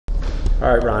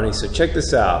All right, Ronnie, so check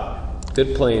this out.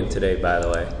 Good playing today, by the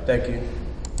way. Thank you.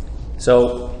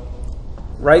 So,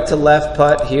 right to left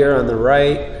putt here on the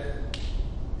right.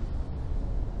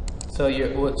 So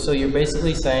you're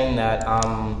basically saying that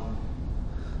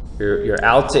You're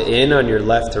out to in on your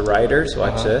left to righters.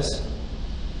 Watch this.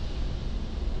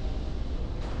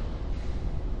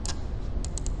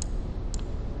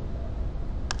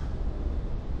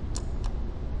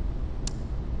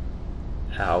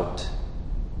 Out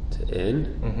to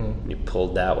in. You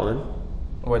pulled that one.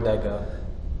 Where'd that go?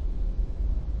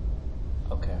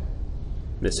 Okay.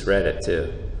 Misread it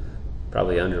too.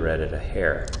 Probably underread it a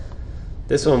hair.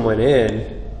 This one went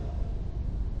in.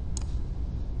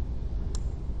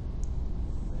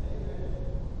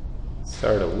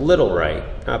 Started a little right.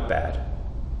 Not bad.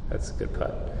 That's a good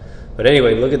putt. But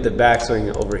anyway, look at the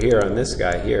backswing over here on this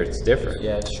guy here. It's different.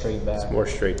 Yeah, it's straight back. It's more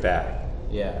straight back.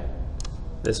 Yeah.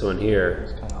 This one here,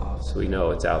 It's kind of off. so we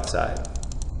know it's outside.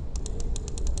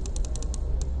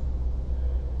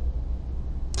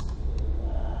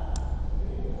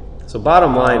 So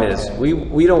bottom line is,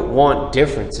 we don't want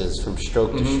differences from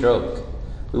stroke to stroke.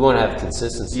 We want to have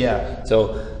consistency. Yeah.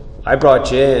 So I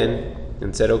brought you in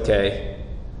and said, okay,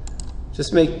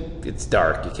 just make, it's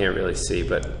dark, you can't really see,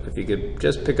 but if you could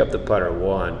just pick up the putter,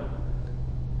 1,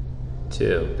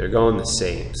 2, they're going the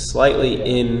same. Slightly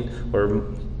in,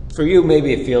 or for you,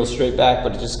 maybe it feels straight back,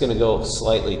 but it's just going to go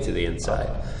slightly to the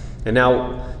inside. And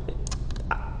now,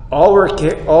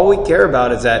 all we care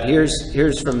about is that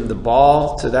here's from the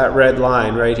ball to that red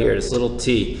line right here, this little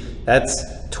T. That's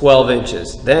 12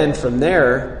 inches. Then from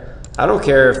there, I don't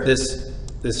care if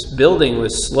this building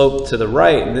was sloped to the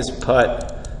right and this putt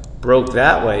broke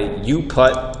that way. You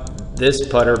putt this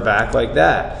putter back like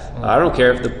that. I don't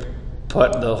care if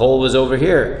the hole was over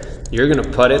here. You're going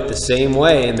to putt it the same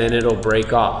way and then it'll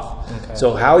break off. Okay.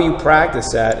 So how you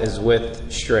practice that is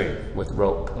with string, with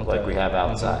rope, like we have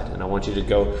outside. And I want you to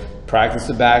go practice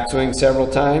the backswing several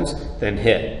times, then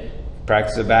hit.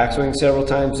 Practice the backswing several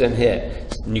times, then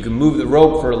hit. And you can move the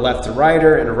rope for a left to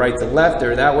righter and a right to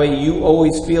lefter. That way you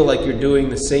always feel like you're doing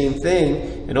the same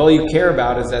thing, and all you care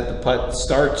about is that the putt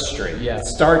starts straight. Yeah. It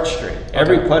starts straight. Okay.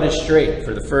 Every putt is straight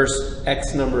for the first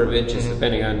X number of inches,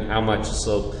 depending on how much the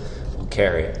slope will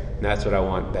carry. And that's what I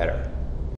want better.